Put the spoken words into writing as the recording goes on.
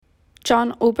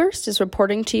John Oberst is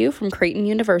reporting to you from Creighton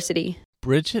University.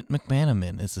 Bridget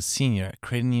McMannamon is a senior at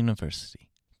Creighton University.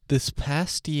 This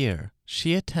past year,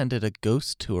 she attended a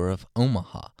ghost tour of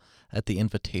Omaha at the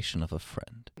invitation of a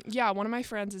friend. Yeah, one of my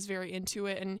friends is very into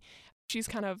it, and she's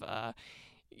kind of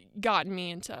gotten me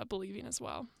into believing as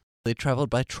well. They traveled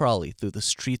by trolley through the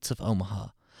streets of Omaha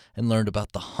and learned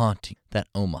about the haunting that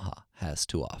Omaha has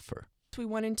to offer. We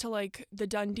went into the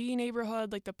Dundee neighborhood,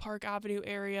 the Park Avenue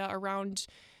area. Around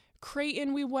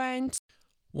Creighton we went.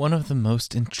 One of the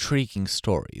most intriguing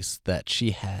stories that she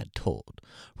had told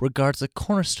regards a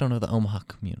cornerstone of the Omaha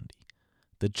community,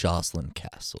 the Joslin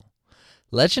Castle.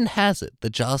 Legend has it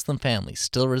the Joslin family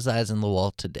still resides in the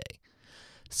wall today.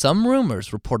 Some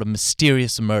rumors report a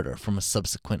mysterious murder from a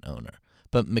subsequent owner,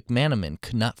 but McMannamon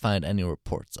could not find any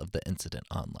reports of the incident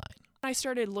online. I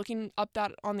started looking up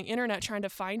that on the internet trying to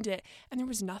find it, and there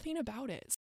was nothing about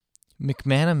it.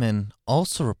 McMannamon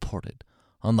also reported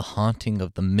on the haunting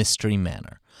of the Mystery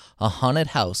Manor, a haunted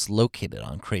house located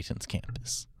on Creighton's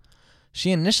campus.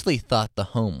 She initially thought the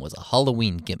home was a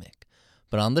Halloween gimmick,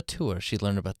 but on the tour she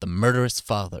learned about the murderous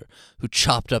father who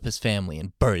chopped up his family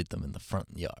and buried them in the front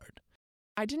yard.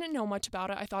 I didn't know much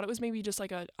about it. I thought it was maybe just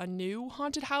a new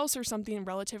haunted house or something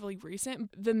relatively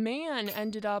recent. The man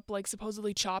ended up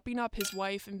supposedly chopping up his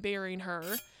wife and burying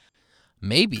her.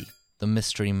 Maybe the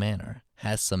Mystery Manor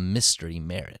has some mystery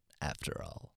merit after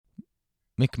all.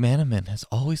 McMannamon has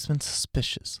always been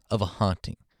suspicious of a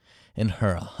haunting in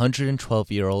her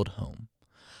 112-year-old home.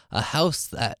 A house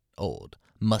that old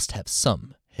must have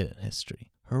some hidden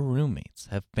history. Her roommates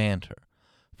have banned her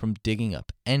from digging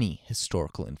up any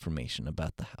historical information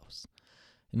about the house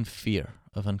in fear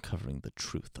of uncovering the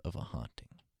truth of a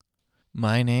haunting.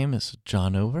 My name is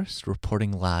John Oberst,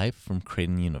 reporting live from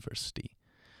Creighton University,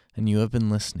 and you have been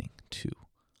listening to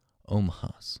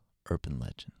Omaha's Urban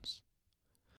Legends.